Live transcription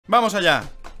Vamos allá.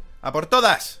 A por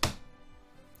todas.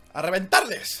 A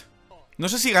reventarles. No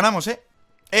sé si ganamos,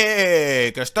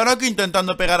 que están aquí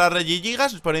intentando pegar a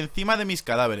Regigigas por encima de mis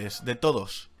cadáveres. De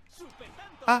todos.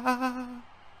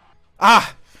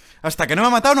 Hasta que no me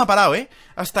ha matado no ha parado,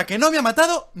 Hasta que no me ha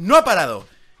matado no ha parado.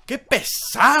 ¡Qué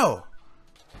pesado!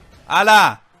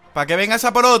 ¡Hala! ¡Pa' que vengas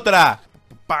a por otra!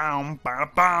 ¡Pam,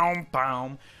 pam, pam,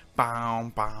 pam!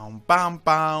 ¡Pam, pam, pam,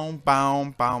 pam,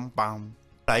 pam, pam, pam!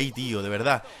 Ahí, tío, de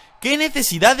verdad. ¿Qué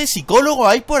necesidad de psicólogo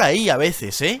hay por ahí a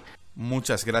veces,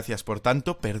 Muchas gracias por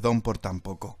tanto, perdón por tan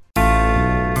poco.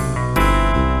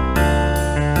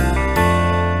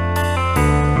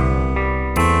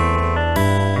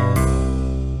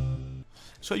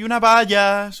 Soy una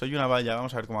valla,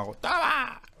 vamos a ver cómo hago.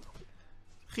 ¡Toma!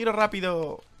 Giro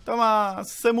rápido. ¡Toma!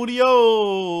 ¡Se murió!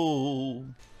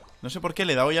 No sé por qué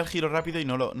le he dado ya el giro rápido y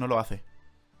no lo hace.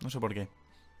 No sé por qué.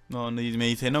 No, me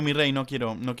dice, no, mi rey, no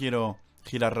quiero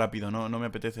girar rápido, no me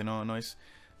apetece, no es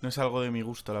algo de mi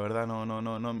gusto, la verdad,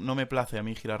 no me place a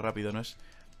mí girar rápido, no es...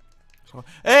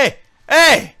 ¡Eh,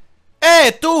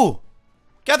 tú!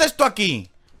 ¿Qué haces tú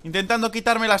aquí? Intentando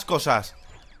quitarme las cosas.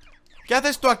 ¿Qué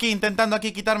haces tú aquí intentando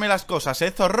quitarme las cosas,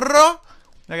 zorro?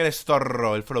 Mira que eres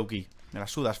zorro, el Froakie. Me la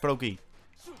sudas, Froakie.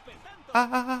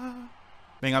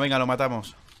 Venga, lo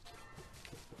matamos.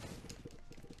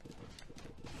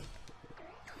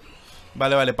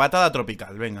 Vale, patada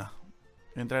tropical, venga.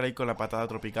 Voy a entrar ahí con la patada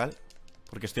tropical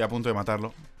porque estoy a punto de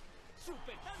matarlo.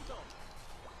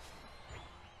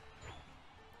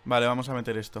 Vale, vamos a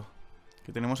meter esto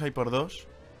que tenemos ahí por 2.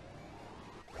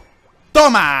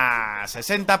 ¡Toma!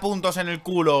 60 puntos en el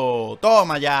culo.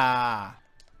 ¡Toma ya!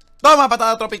 ¡Toma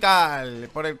patada tropical!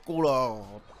 Por el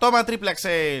culo. ¡Toma triple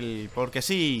axel! Porque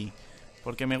sí.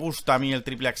 Porque me gusta a mí el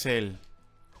triple axel.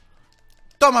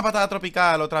 ¡Toma patada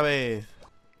tropical otra vez!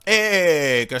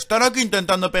 Que están aquí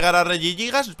intentando pegar a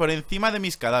Regigigas por encima de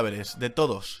mis cadáveres. De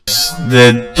todos.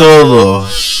 De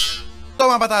todos.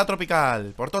 Toma patada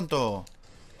tropical, por tonto.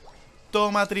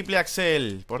 Toma triple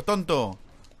axel, por tonto.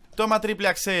 Toma triple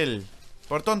axel,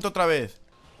 por tonto otra vez.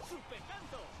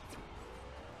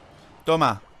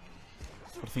 Toma.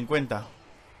 Por 50.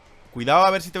 Cuidado a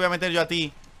ver si te voy a meter yo a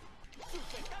ti.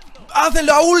 ¡Haz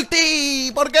la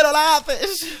ulti! ¿Por qué no la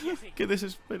haces? ¡Qué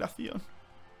desesperación!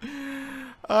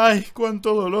 ¡Ay,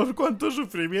 cuánto dolor, cuánto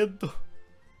sufrimiento!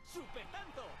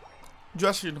 Yo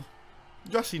así no.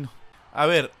 A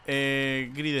ver,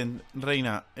 Griden,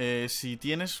 reina, si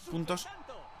tienes puntos...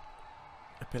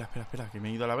 Espera, que me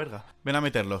he ido a la verga. Ven a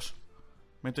meterlos.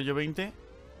 Meto yo 20.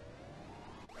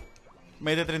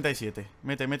 Mete 37.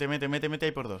 Mete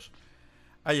ahí por 2.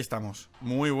 Ahí estamos.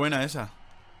 Muy buena esa.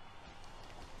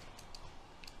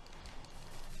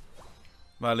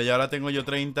 Vale, y ahora tengo yo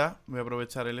 30. Voy a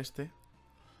aprovechar el este.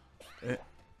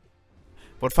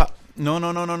 Porfa.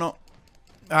 No.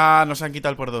 Ah, nos han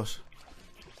quitado el por 2.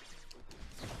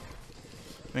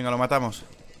 Venga, lo matamos.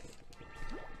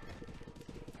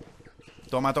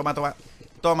 Toma.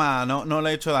 Toma, no le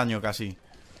he hecho daño casi.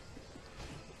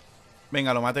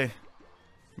 Venga, lo maté.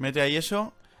 Mete ahí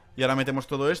eso. Y ahora metemos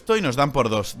todo esto y nos dan por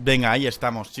 2. Venga, ahí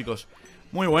estamos, chicos.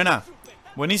 Muy buena.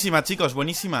 Buenísima, chicos,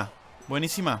 buenísima.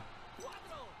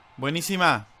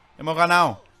 Hemos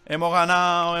ganado.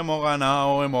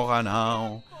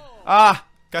 ¡Ah!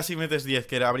 Casi metes 10,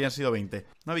 que habrían sido 20.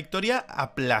 Una victoria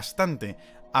aplastante.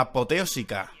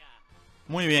 Apoteósica.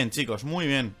 Muy bien, chicos, muy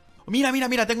bien.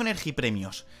 Mira, tengo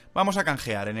energipremios. Vamos a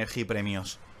canjear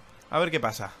energipremios. A ver qué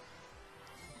pasa.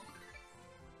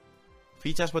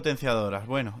 Fichas potenciadoras.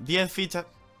 Bueno, 10 fichas.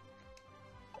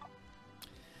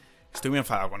 Estoy muy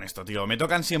enfadado con esto, tío. Me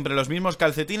tocan siempre los mismos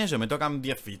calcetines o me tocan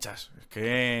 10 fichas. Es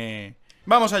que...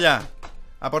 ¡Vamos allá!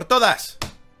 ¡A por todas!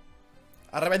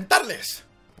 ¡A reventarles!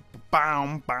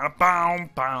 ¡Pam, pam, pam,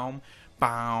 pam!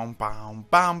 ¡Pam, pam,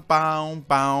 pam, pam,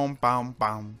 pam, pam,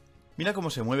 pam! Mira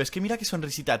cómo se mueve. Es que mira qué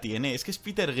sonrisita tiene. Es que es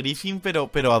Peter Griffin, pero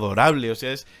adorable. O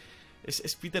sea, es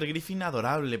Peter Griffin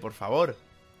adorable, por favor.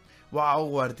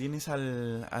 Wow, tienes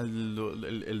el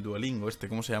Duolingo este.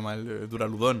 ¿Cómo se llama? El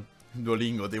Duraludón.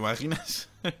 Duolingo, ¿te imaginas?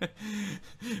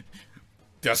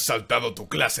 Te has saltado tu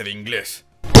clase de inglés.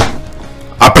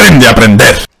 ¡Aprende a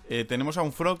aprender! Tenemos a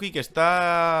un Froakie que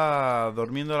está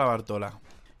durmiendo la Bartola.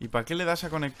 ¿Y para qué le das a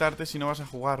conectarte si no vas a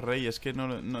jugar, Rey? Es que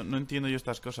no entiendo yo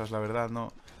estas cosas, la verdad,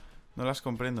 no las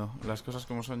comprendo. Las cosas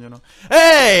como son yo no...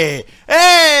 ¡Eh!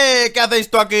 ¿Qué haces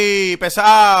tú aquí,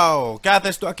 pesado? ¿Qué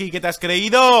haces tú aquí? ¿Qué te has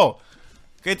creído?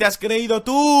 ¿Qué te has creído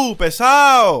tú,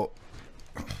 pesado?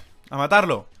 A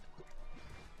matarlo.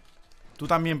 Tú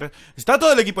también. Está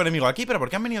todo el equipo enemigo aquí, pero ¿por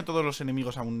qué han venido todos los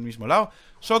enemigos a un mismo lado?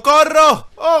 ¡Socorro!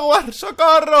 ¡Oh,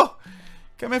 ¡socorro!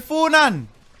 ¡Que me funan!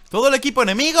 ¡Todo el equipo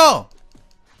enemigo!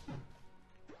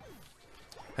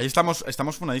 Ahí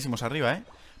estamos funadísimos arriba, ¿eh?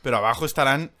 Pero abajo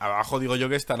estarán, abajo digo yo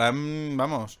que estarán,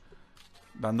 vamos,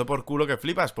 dando por culo que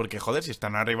flipas. Porque, joder, si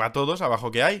están arriba todos,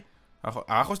 ¿abajo qué hay?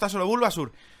 Abajo está solo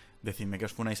Bulbasur. Decidme que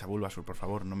os funáis a Bulbasur, por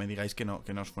favor. No me digáis que no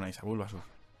os funáis a Bulbasur.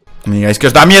 No me digáis que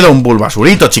os da miedo un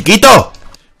Bulbasurito, chiquito.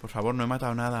 Por favor, no he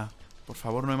matado nada. Por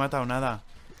favor, no he matado nada.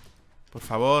 Por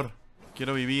favor,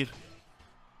 quiero vivir.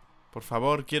 Por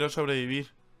favor, quiero sobrevivir.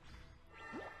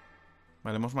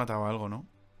 Vale, hemos matado algo, ¿no?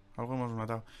 Algo hemos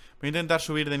matado. Voy a intentar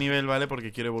subir de nivel, ¿vale?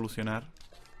 Porque quiero evolucionar.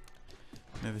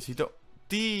 Necesito...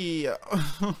 ¡Tío!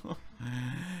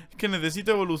 Es que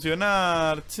necesito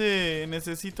evolucionar, che.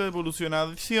 Necesito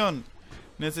evolucionación.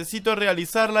 Necesito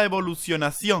realizar la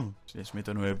evolucionación. Si les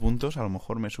meto 9 puntos, a lo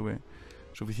mejor me sube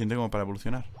suficiente como para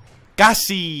evolucionar.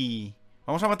 ¡Casi!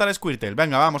 Vamos a matar a Squirtle.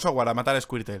 Venga, vamos, Howard, a matar a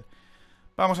Squirtle.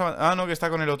 Vamos a... Ah, no, que está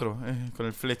con el otro. Con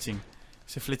el fletching.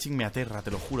 Ese fletching me aterra,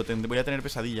 te lo juro. Voy a tener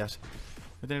pesadillas.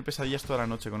 Voy a tener pesadillas toda la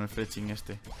noche con el fletching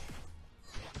este.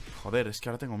 Joder, es que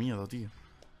ahora tengo miedo, tío.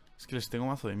 Es que les tengo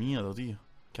mazo de miedo, tío.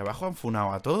 Que abajo han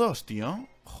funado a todos, tío.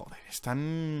 Joder,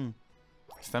 están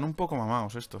un poco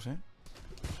mamados estos,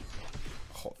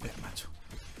 Joder, macho.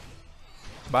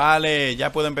 Vale,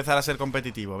 ya puedo empezar a ser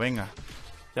competitivo, venga.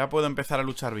 Ya puedo empezar a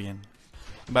luchar bien.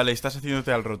 Vale, estás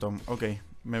haciéndote al Rotom. Ok,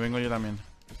 me vengo yo también.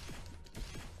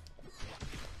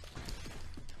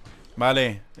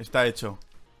 Vale, está hecho.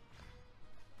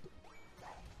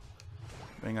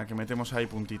 Venga, que metemos ahí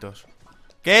puntitos.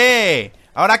 ¿Qué?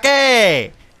 ¿Ahora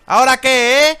qué? ¿Ahora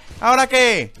qué, ¿Ahora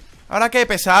qué? ¿Ahora qué,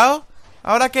 pesado?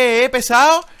 ¿Ahora qué,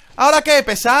 pesado? ¿Ahora qué,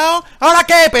 pesado? ¿Ahora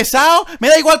qué, pesado? Me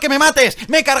da igual que me mates.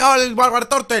 Me he cargado el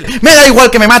Wartortle. Me da igual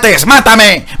que me mates.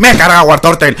 ¡Mátame! Me he cargado el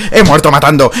Wartortle. He muerto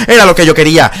matando. Era lo que yo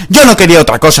quería. Yo no quería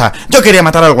otra cosa. Yo quería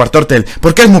matar al Wartortle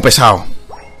porque es muy pesado.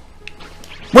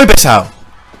 Muy pesado.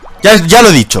 Ya lo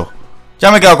he dicho.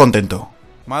 Ya me he quedado contento.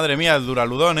 Madre mía, el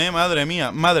Duraludón, madre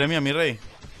mía, mi rey.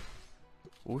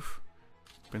 Uf.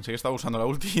 Pensé que estaba usando la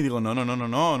ulti y digo,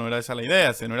 no era esa la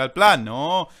idea, ese no era el plan,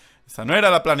 no. Esa no era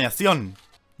la planeación.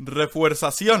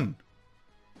 Refuerzación.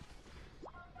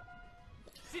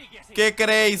 ¿Qué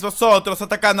creéis vosotros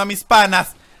atacando a mis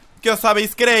panas? ¿Qué os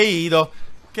habéis creído?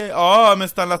 ¿Qué? Oh, me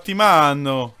están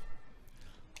lastimando.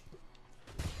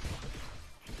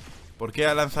 ¿Por qué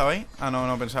ha lanzado ahí? Ah,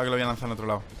 no, pensaba que lo había lanzado en otro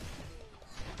lado.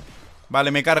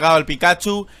 Vale, me he cargado al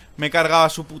Pikachu. Me he cargado a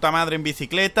su puta madre en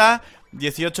bicicleta.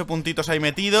 18 puntitos ahí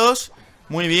metidos.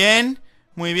 Muy bien,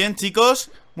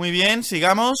 chicos. Muy bien,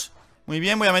 sigamos. Muy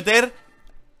bien, voy a meter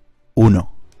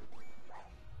 1.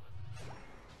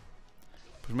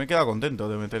 Pues me he quedado contento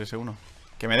de meter ese 1.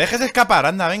 Que me dejes escapar,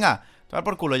 anda, venga. Toma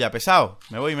por culo ya, pesado.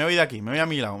 Me voy de aquí, me voy a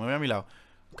mi lado,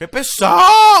 ¡Qué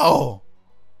pesado!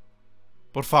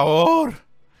 Por favor.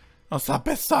 No sea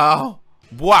pesado.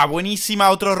 Buah, buenísima,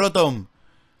 otro Rotom.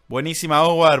 Buenísima,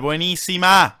 Howard,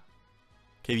 buenísima.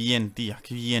 Qué bien, tía,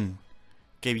 qué bien.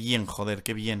 Qué bien, joder,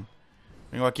 qué bien.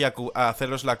 Vengo aquí a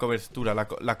haceros la cobertura,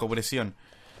 la cubresión.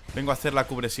 Vengo a hacer la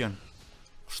cubresión.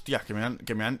 Hostia, que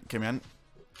me han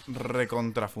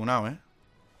recontrafunado,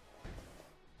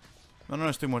 No,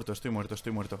 estoy muerto. Estoy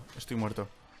muerto.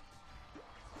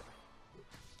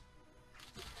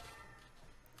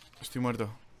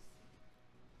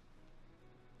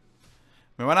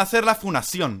 Me van a hacer la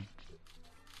funación.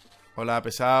 Hola,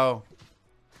 pesado.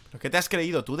 ¿Pero qué te has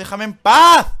creído tú? ¡Déjame en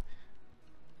paz!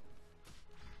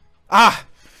 ¡Ah!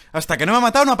 Hasta que no me ha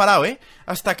matado no ha parado,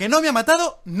 Hasta que no me ha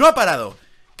matado no ha parado.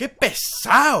 ¡Qué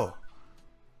pesado!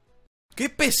 ¡Qué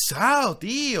pesado,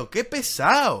 tío! ¡Qué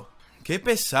pesado! ¡Qué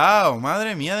pesado!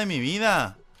 ¡Madre mía de mi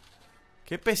vida!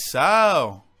 ¡Qué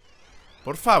pesado!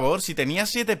 Por favor, si tenía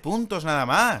 7 puntos nada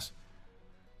más.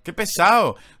 ¡Qué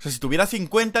pesado! O sea, si tuviera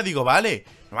 50 digo, vale.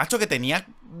 Macho, que tenía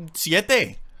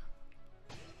 7.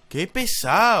 ¡Qué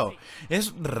pesado!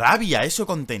 Es rabia eso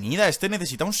contenida. Este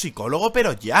necesita un psicólogo,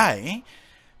 pero ya,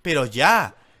 Pero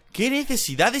ya. ¿Qué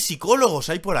necesidad de psicólogos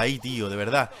hay por ahí, tío? De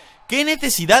verdad. ¿Qué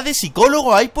necesidad de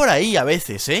psicólogo hay por ahí a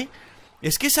veces,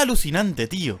 Es que es alucinante,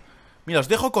 tío. Mira, os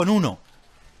dejo con 1.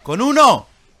 ¡Con 1!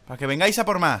 Para que vengáis a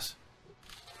por más.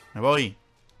 Me voy,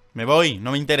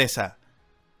 no me interesa.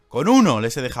 Con 1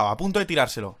 les he dejado, a punto de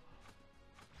tirárselo.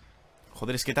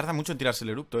 Joder, es que tarda mucho en tirarse el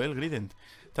eructo, el Grident.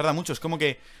 Tarda mucho, es como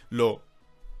que lo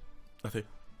hace.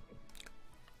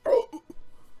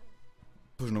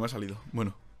 Pues no me ha salido.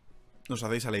 Bueno, nos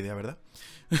hacéis a la idea, ¿verdad?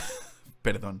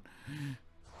 Perdón.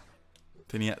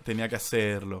 Tenía que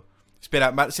hacerlo.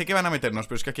 Espera, sé que van a meternos,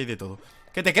 pero es que aquí hay de todo.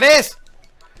 ¿Qué te crees?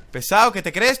 Pesado, ¿qué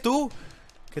te crees tú?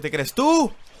 ¿Qué te crees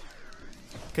tú?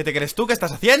 ¿Qué te crees tú? ¿Qué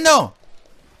estás haciendo?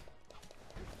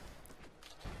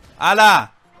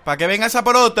 ¡Hala! ¡Para que vengas a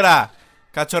por otra!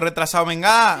 Cacho retrasado,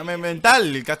 venga,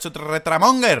 mental. Cacho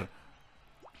retramonger.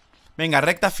 Venga,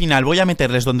 recta final. Voy a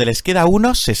meterles donde les queda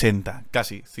unos 60.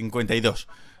 Casi, 52.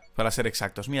 Para ser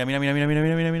exactos. Mira, mira, mira, mira, mira,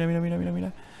 mira, mira, mira, mira, mira,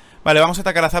 mira. Vale, vamos a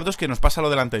atacar a Zapdos, que nos pasa lo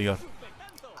del anterior.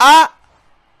 ¡Ah!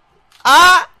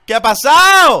 ¡Ah! ¿Qué ha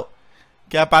pasado?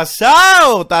 ¿Qué ha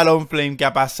pasado, Talonflame? ¿Qué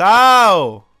ha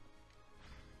pasado?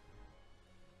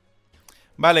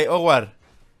 Vale, Howard,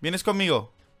 ¿vienes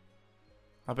conmigo?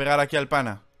 A pegar aquí al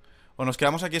pana. O nos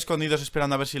quedamos aquí escondidos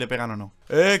esperando a ver si le pegan o no.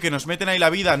 Que nos meten ahí la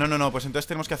vida. No, no, no, pues entonces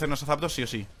tenemos que hacernos a Zapdos sí o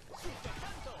sí.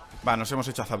 Va, nos hemos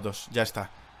hecho a Zapdos, ya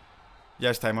está. Ya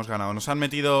está, hemos ganado. Nos han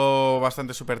metido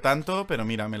bastante super tanto, pero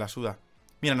mira, me la suda.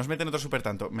 Mira, nos meten otro super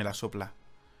tanto, me la sopla.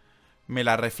 Me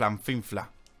la reflanfinfla.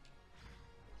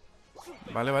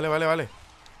 Vale, vale, vale, vale.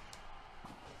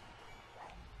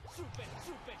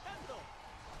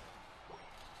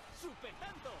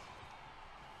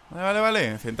 Vale, vale,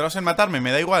 vale. Centraos en matarme,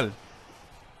 me da igual.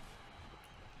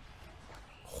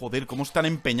 Joder, cómo están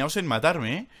empeñados en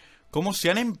matarme, ¿eh? Cómo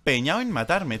se han empeñado en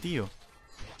matarme, tío.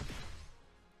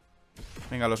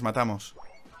 Venga, los matamos.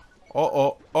 Oh,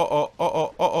 oh, oh, oh,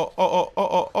 oh, oh, oh, oh,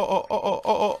 oh, oh, oh,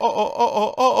 oh, oh,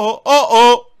 oh, oh, oh,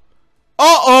 oh,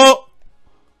 oh, oh.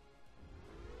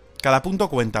 Cada punto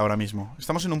cuenta ahora mismo.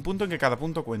 Estamos en un punto en que cada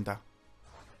punto cuenta.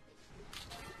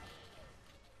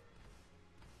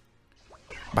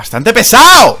 ¡Bastante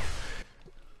pesado!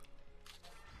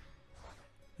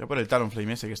 Voy a por el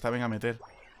Talonflame ese que está, venga a meter.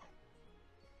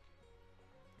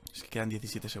 Es que quedan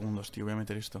 17 segundos, tío. Voy a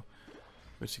meter esto.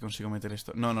 A ver si consigo meter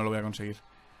esto. No, no lo voy a conseguir.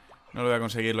 No lo voy a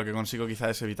conseguir. Lo que consigo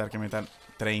quizá es evitar que metan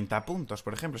 30 puntos,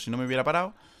 por ejemplo. Si no me hubiera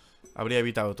parado, habría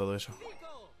evitado todo eso.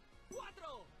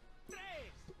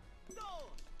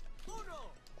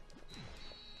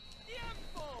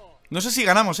 No sé si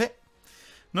ganamos,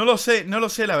 No lo sé, no lo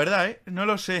sé, la verdad, no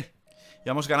lo sé.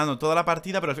 Íbamos ganando toda la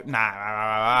partida, pero...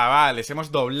 Nah, les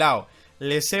hemos doblado.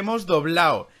 Les hemos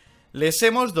doblado. Les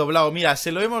hemos doblado. Mira,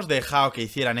 se lo hemos dejado que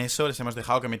hicieran eso. Les hemos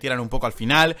dejado que metieran un poco al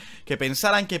final. Que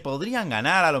pensaran que podrían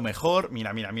ganar a lo mejor.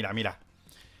 Mira, mira, mira, mira.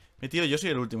 Metido, yo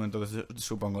soy el último, entonces,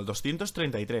 supongo. El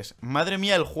 233. Madre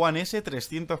mía, el Juan S,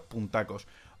 300 puntacos.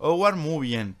 Howard, muy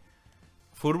bien.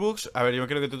 Furbux, a ver, yo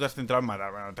creo que tú te has centrado en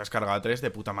matar. Bueno, te has cargado a 3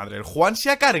 de puta madre. El Juan se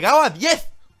ha cargado a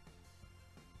 10.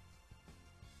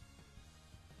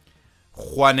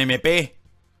 Juan MP.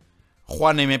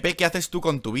 Juan MP, ¿qué haces tú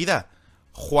con tu vida?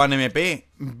 Juan MP,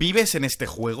 ¿vives en este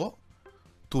juego?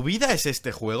 ¿Tu vida es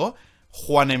este juego?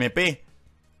 Juan MP,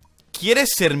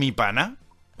 ¿quieres ser mi pana?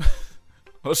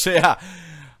 O sea,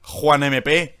 Juan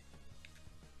MP,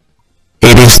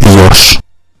 eres Dios.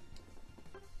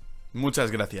 muchas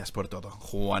gracias por todo,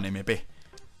 Juan MP.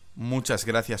 Muchas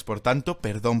gracias por tanto,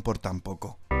 perdón por tan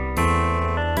poco.